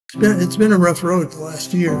It's been a rough road the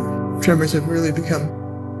last year. Tremors have really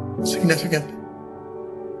become significant.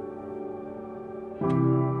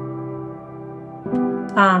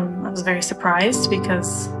 I was very surprised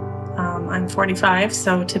because I'm 45,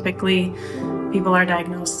 so typically people are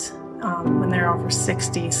diagnosed when they're over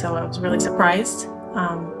 60, so I was really surprised.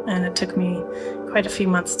 And it took me quite a few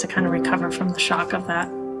months to kind of recover from the shock of that.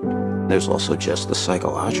 There's also just the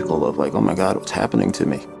psychological of like, oh my God, what's happening to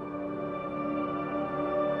me?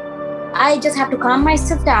 I just have to calm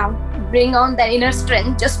myself down, bring on the inner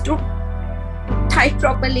strength just to type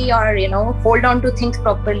properly or, hold on to things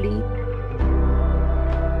properly.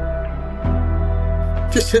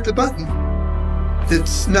 Just hit the button.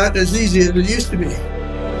 It's not as easy as it used to be.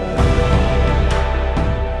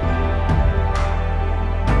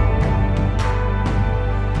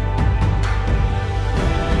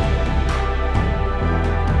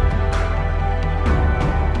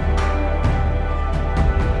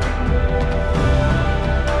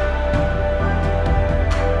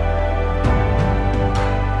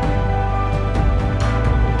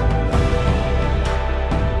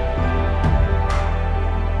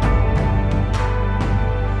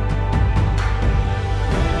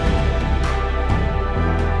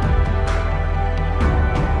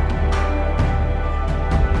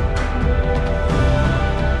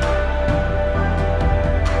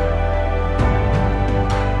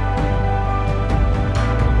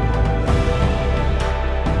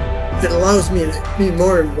 It allows me to be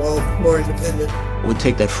more involved, more independent. It would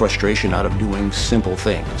take that frustration out of doing simple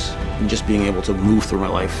things and just being able to move through my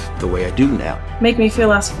life the way I do now. Make me feel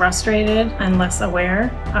less frustrated and less aware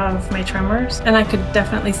of my tremors, and I could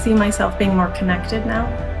definitely see myself being more connected now.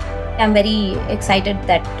 I'm very excited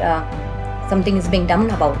that something is being done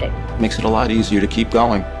about it. It makes it a lot easier to keep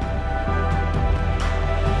going.